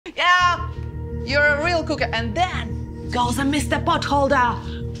You're a real cooker. And then goes a Mr. Potholder.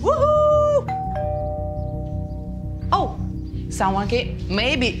 Woohoo! Oh, someone came.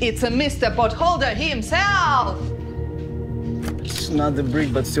 Maybe it's a Mr. Potholder himself. It's not the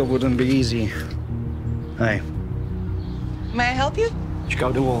brick, but still wouldn't be easy. Hi. May I help you? Check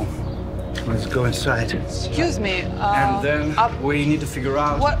out the wall. Let's go inside. Excuse me. And then we need to figure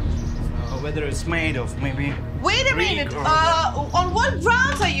out what? Whether it's made of maybe. Wait a minute. On what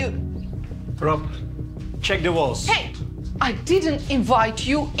grounds are you? Rob, check the walls. Hey, I didn't invite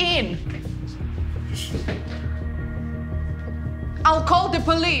you in. I'll call the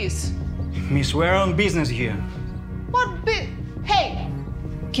police. Miss, we're on business here. What Hey,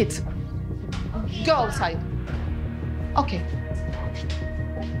 kids, go outside. Okay.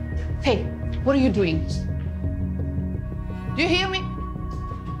 Hey, what are you doing? Do you hear me?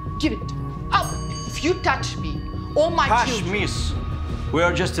 Give it. Oh, if you touch me or my children... Hush, miss. We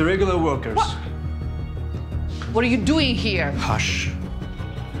are just irregular workers. What are you doing here? Hush.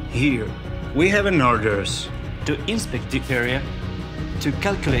 Here, we have an orders to inspect the area, to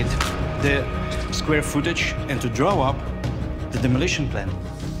calculate the square footage, and to draw up the demolition plan.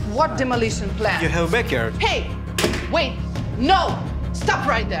 What demolition plan? You have a backyard. Hey, wait, no, stop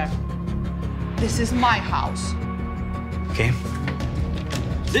right there. This is my house. Okay.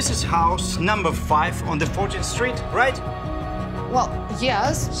 This is house number 5 on the 14th Street, right? Well,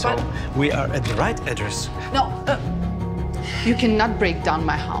 yes, so we are at the right address. No, you cannot break down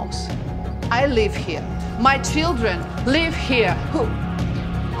my house. I live here. My children live here. Who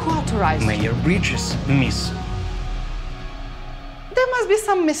authorized you? Mayor Bridges, miss. There must be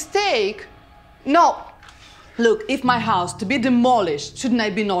some mistake. No. Look, if my house to be demolished, shouldn't I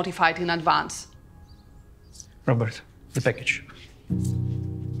be notified in advance? Robert, the package.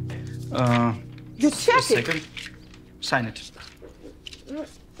 You check it. Second. Sign it.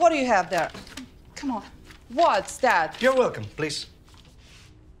 What do you have there? Come on. What's that? You're welcome, please.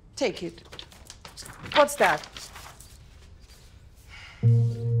 Take it. What's that?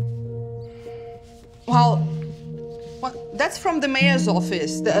 Well, that's from the mayor's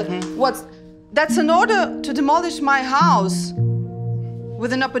office. That's an order to demolish my house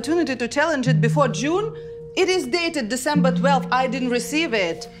with an opportunity to challenge it before June. It is dated December 12th. I didn't receive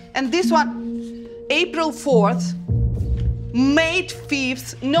it. And this one, April 4th, May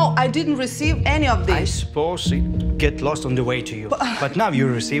 5th. No, I didn't receive any of this. I suppose it get lost on the way to you. But now you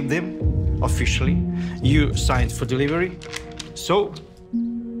received them officially. You signed for delivery. So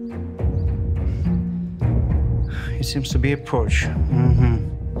it seems to be a porch.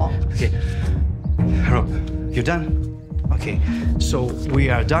 Okay. Rob, you done? Okay, so we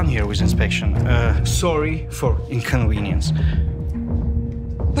are done here with inspection. Sorry for inconvenience.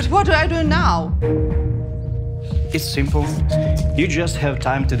 But what do I do now? It's simple. You just have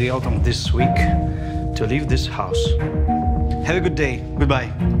time to the autumn this week to leave this house. Have a good day.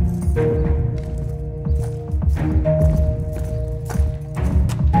 Goodbye.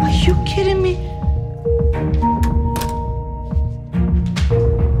 Are you kidding me?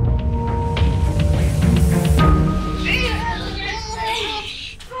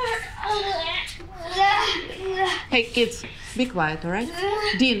 Hey, kids, be quiet, all right?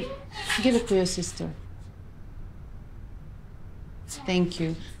 Dean, give it to your sister. Thank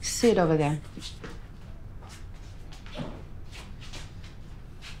you. Sit over there.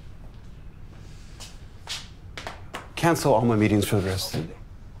 Cancel all my meetings for the rest of the day.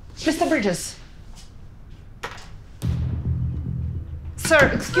 Mr. Bridges.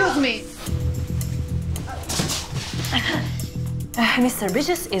 Sir, excuse me. Mr.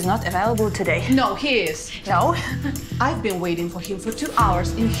 Bridges is not available today. No, he is. No? I've been waiting for him for 2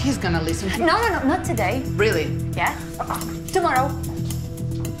 hours and he's gonna listen to me. No, not today. Really? Yeah? Tomorrow.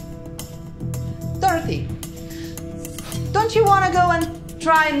 Dorothy, don't you want to go and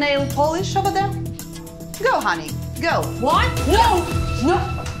try nail polish over there? Go, honey, go. What? No!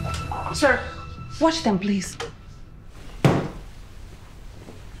 No! Sir, watch them, please.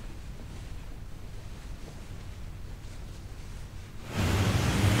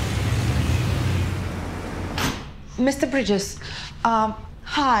 Mr. Bridges,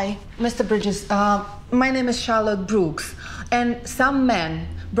 hi, Mr. Bridges. My name is Charlotte Brooks, and some men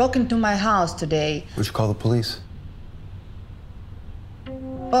broke into my house today. Would you call the police?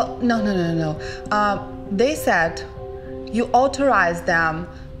 Well, no. They said you authorized them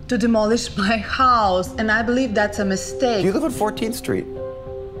to demolish my house, and I believe that's a mistake. You live on 14th Street?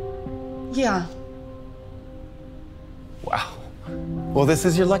 Yeah. Wow. Well, this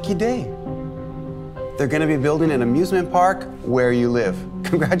is your lucky day. They're going to be building an amusement park where you live.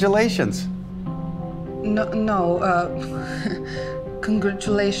 Congratulations. No,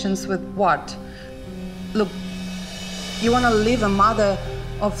 Congratulations with what? Look, you want to leave a mother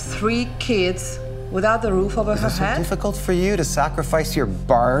of 3 kids without the roof over her Is it so head? difficult for you to sacrifice your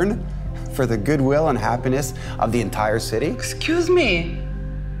barn for the goodwill and happiness of the entire city? Excuse me?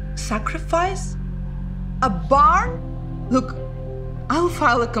 Sacrifice? A barn? Look, I'll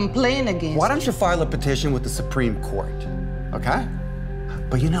file a complaint against Why don't you file a petition with the Supreme Court, okay?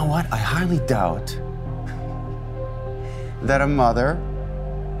 But you know what? I highly doubt that a mother,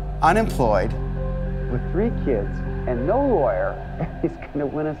 unemployed, with 3 kids and no lawyer is going to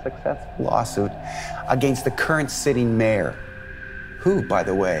win a successful lawsuit against the current sitting mayor, who, by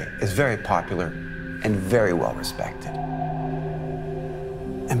the way, is very popular and very well respected.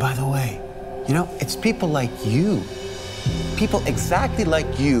 And by the way, you know, it's people like you, people exactly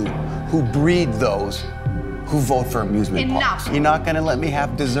like you, who breed those who vote for amusement parks. Enough. You're not going to let me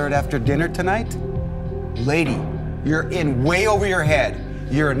have dessert after dinner tonight? Lady, you're in way over your head.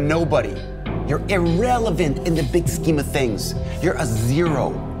 You're a nobody. You're irrelevant in the big scheme of things. You're a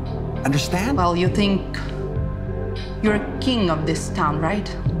zero. Understand? Well, you think you're a king of this town, right?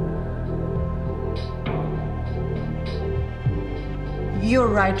 You're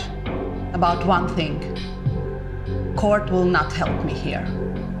right about one thing. Court will not help me here.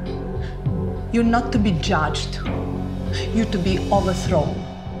 You're not to be judged. You're to be overthrown.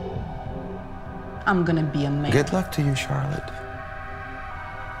 I'm gonna be a mayor. Good luck to you, Charlotte.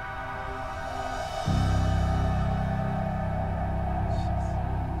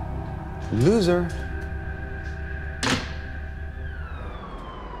 Loser.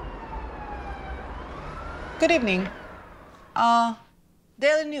 Good evening.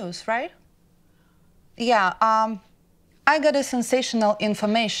 Daily News, right? Yeah, I got a sensational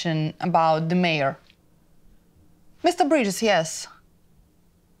information about the mayor. Mr. Bridges, yes.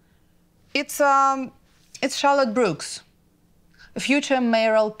 It's Charlotte Brooks, a future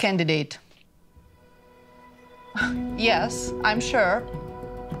mayoral candidate. Yes, I'm sure.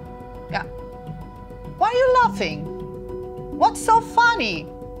 Yeah. Why are you laughing? What's so funny?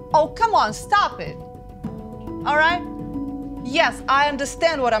 Oh, come on, stop it. All right? Yes, I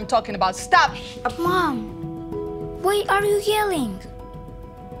understand what I'm talking about. Stop. Mom, why are you yelling?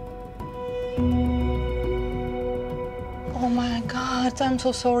 Oh my God, I'm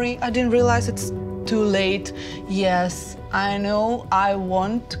so sorry. I didn't realize it's too late. Yes, I know I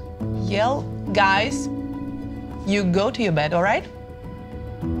won't yell. Guys, you go to your bed, all right?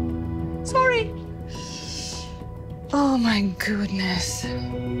 Sorry. Oh my goodness. Tell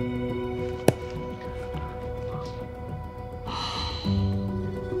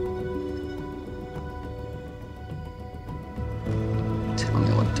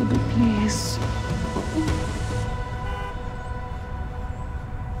me what to do, please.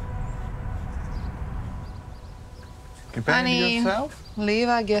 Honey, yourself? leave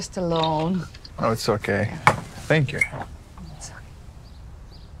our guest alone. Oh, it's okay. Thank you.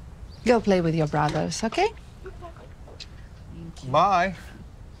 Go play with your brothers, okay? Bye.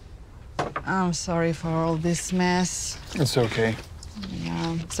 I'm sorry for all this mess. It's okay.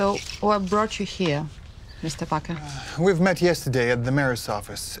 Yeah. So, what brought you here, Mr. Parker? We've met yesterday at the mayor's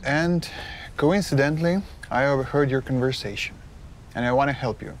office, and coincidentally, I overheard your conversation, and I want to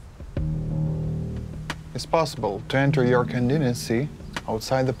help you. It's possible to enter your candidacy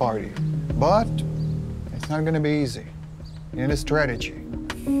outside the party, but it's not going to be easy. You need a strategy,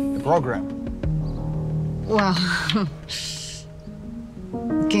 a program. Well,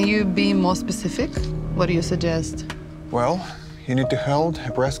 can you be more specific? What do you suggest? Well, you need to hold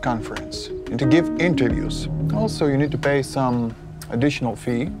a press conference. You need to give interviews. Also, you need to pay some additional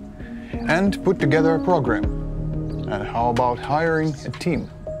fee and put together a program. And how about hiring a team?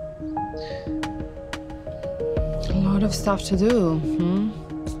 A lot of stuff to do,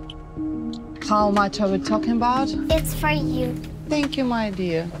 How much are we talking about? It's for you. Thank you, my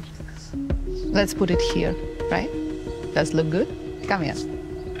dear. Let's put it here, right? Does look good? Come here.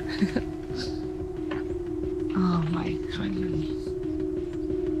 Oh, my goodness.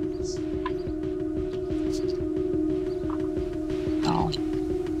 Oh.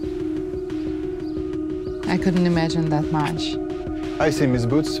 I couldn't imagine that much. I see, Miss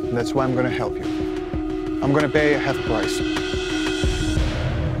Boots. That's why I'm going to help you. I'm going to pay half price.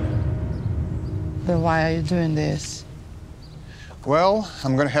 But why are you doing this? Well,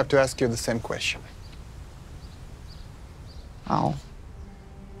 I'm going to have to ask you the same question. Oh.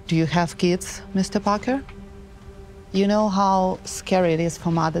 Do you have kids, Mr. Parker? You know how scary it is for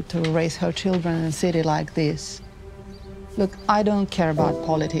mother to raise her children in a city like this. Look, I don't care about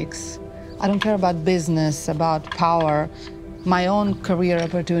politics. I don't care about business, about power, my own career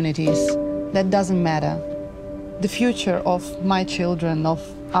opportunities. That doesn't matter. the future of my children, of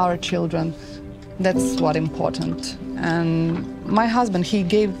our children. That's what important. And my husband, he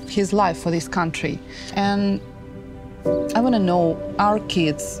gave his life for this country. And I want to know our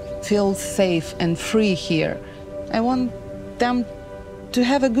kids feel safe and free here. I want them to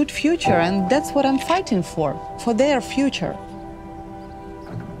have a good future, and that's what I'm fighting for their future.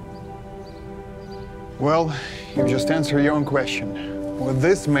 Well, you just answered your own question. With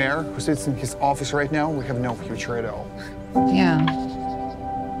this mayor who sits in his office right now, we have no future at all. Yeah.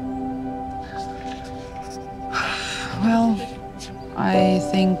 Well, I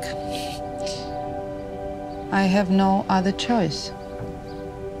think I have no other choice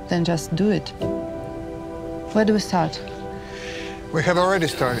than just do it. Where do we start? We have already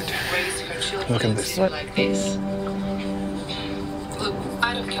started. Look at this. Like this. Look,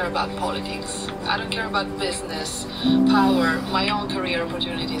 I don't care about politics. I don't care about business, power, my own career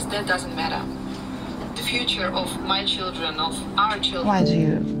opportunities. That doesn't matter. The future of my children, of our children. Why do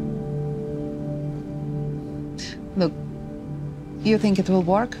you? Look, you think it will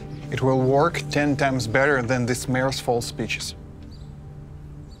work? It will work 10 times better than this mayor's false speeches.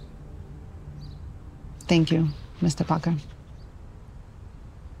 Thank you, Mr. Parker.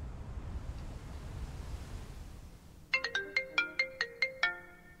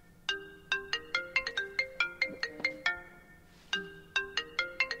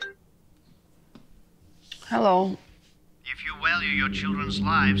 Hello. If you value your children's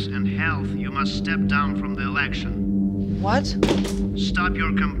lives and health, you must step down from the election. What? Stop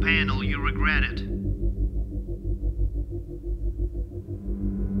your campaign or you regret it.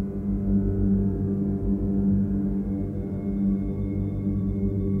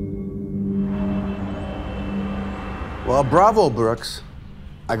 Well, bravo, Brooks.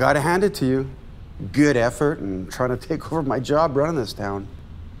 I gotta hand it to you. Good effort in trying to take over my job running this town.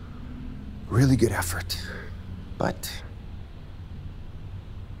 Really good effort. But,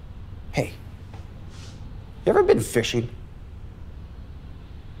 hey, you ever been fishing?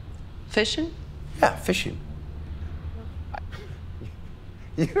 Fishing? Yeah, fishing.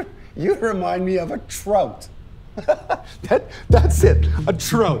 You remind me of a trout. That's it, a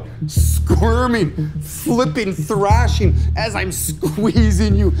trout. Squirming, flipping, thrashing as I'm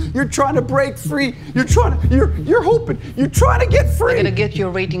squeezing you. You're trying to break free. You're hoping. You're trying to get free. I'm gonna get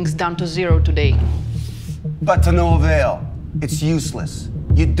your ratings down to 0 today. But to no avail. It's useless.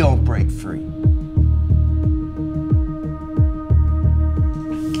 You don't break free.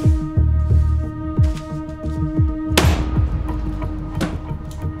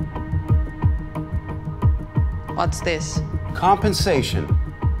 What's this? Compensation.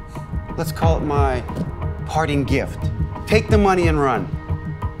 Let's call it my parting gift. Take the money and run.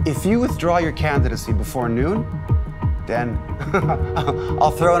 If you withdraw your candidacy before noon, then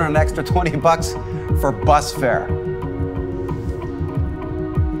I'll throw in an extra 20 bucks for bus fare.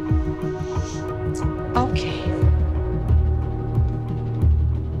 Okay.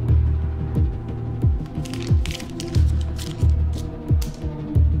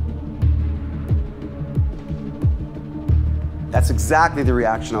 That's exactly the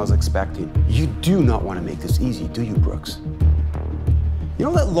reaction I was expecting. You do not want to make this easy, do you, Brooks? You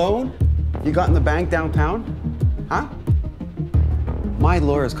know that loan you got in the bank downtown? Huh? My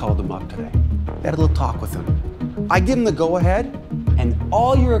lawyers called him up today. They had a little talk with him. I give him the go-ahead, and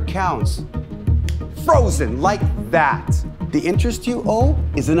all your accounts frozen like that. The interest you owe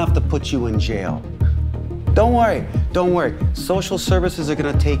is enough to put you in jail. Don't worry, don't worry. Social services are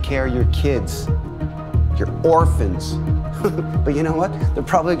gonna take care of your kids, your orphans. But you know what? They're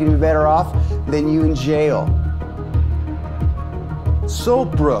probably gonna be better off than you in jail. So,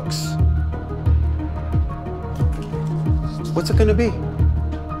 Brooks, what's it gonna be?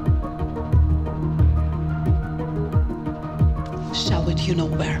 Shall we, you know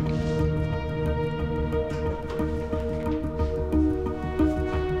where?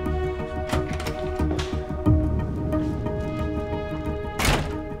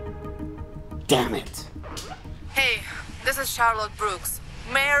 Damn it. Hey, this is Charlotte Brooks,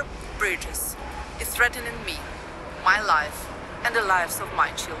 Mayor Bridges. It's threatening me, my life, and the lives of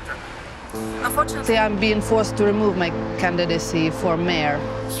my children. Unfortunately, I'm being forced to remove my candidacy for mayor.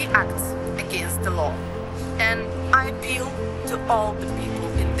 He acts against the law. And I appeal to all the people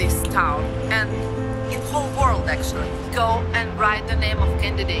in this town and in the whole world, actually. Go and write the name of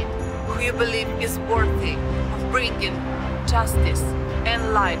candidate who you believe is worthy of bringing justice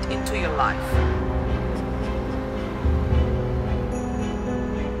and light into your life.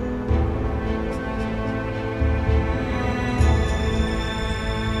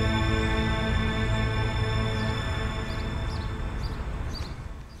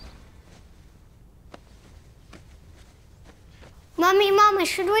 Mommy,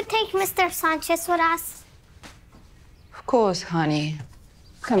 should we take Mr. Sanchez with us? Of course, honey.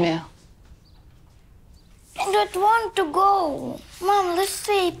 Come here. I don't want to go. Mom, let's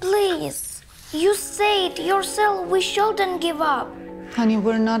say, please. You said yourself we shouldn't give up. Honey,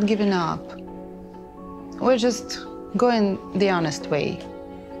 we're not giving up. We're just going the honest way.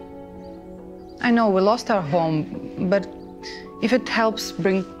 I know we lost our home, but if it helps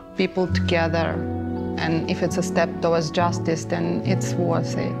bring people together, and if it's a step towards justice, then it's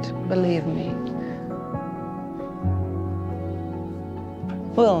worth it, believe me.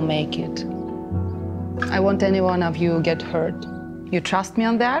 We'll make it. I won't any one of you get hurt. You trust me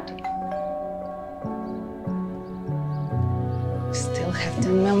on that? Still have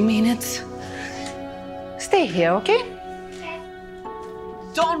 10 more minutes. Stay here, okay?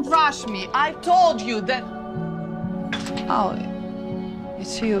 Don't rush me. I told you that... Oh,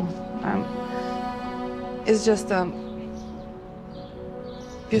 it's you. It's just,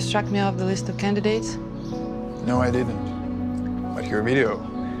 you struck me off the list of candidates? No, I didn't. But your video,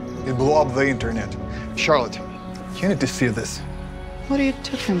 it blew up the internet. Charlotte, you need to see this. What are you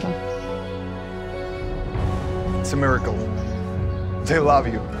talking about? It's a miracle. They love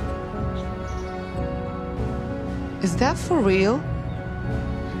you. Is that for real?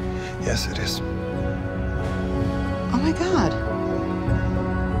 Yes, it is. Oh my God.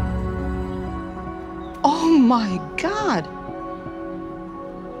 Oh my God.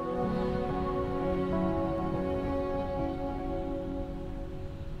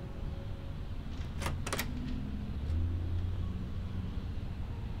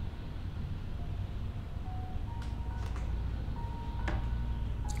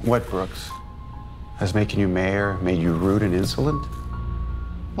 What, Brooks? Has making you mayor made you rude and insolent?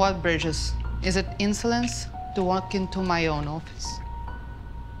 What, Bridges? Is it insolence to walk into my own office?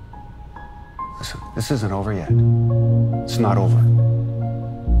 Listen, this isn't over yet. It's not over.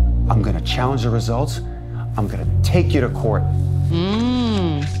 I'm gonna challenge the results. I'm gonna take you to court.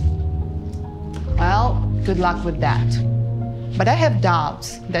 Well, good luck with that. But I have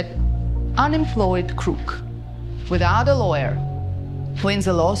doubts that unemployed crook without a lawyer wins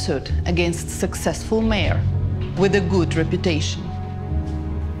a lawsuit against successful mayor with a good reputation.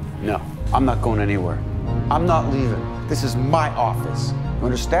 No, I'm not going anywhere. I'm not leaving. This is my office. You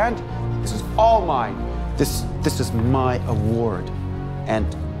understand? This is all mine. This is my award. And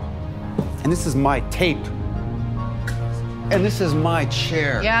this is my tape. And this is my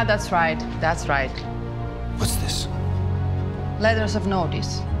chair. Yeah, that's right. That's right. What's this? Letters of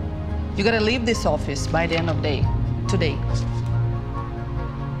notice. You gotta leave this office by the end of the day, today.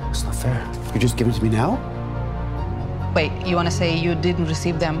 It's not fair. You just give it to me now? Wait, you wanna say you didn't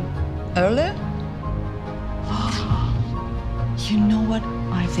receive them earlier? You know what?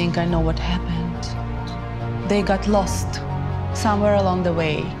 I think I know what happened. They got lost somewhere along the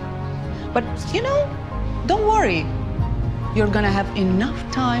way. But, you know, don't worry. You're gonna have enough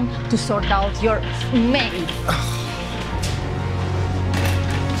time to sort out your maid.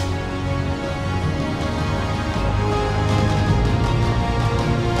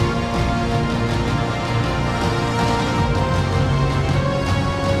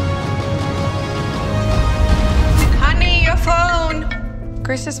 Honey, your phone.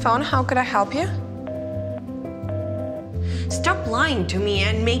 Chris's phone, how could I help you? Stop lying to me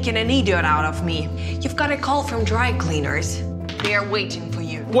and making an idiot out of me. You've got a call from dry cleaners. They are waiting for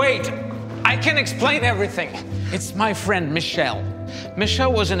you. Wait! I can explain everything. It's my friend, Michelle.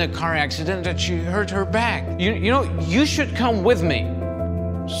 Michelle was in a car accident and she hurt her back. You know, you should come with me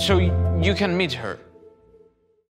so you can meet her.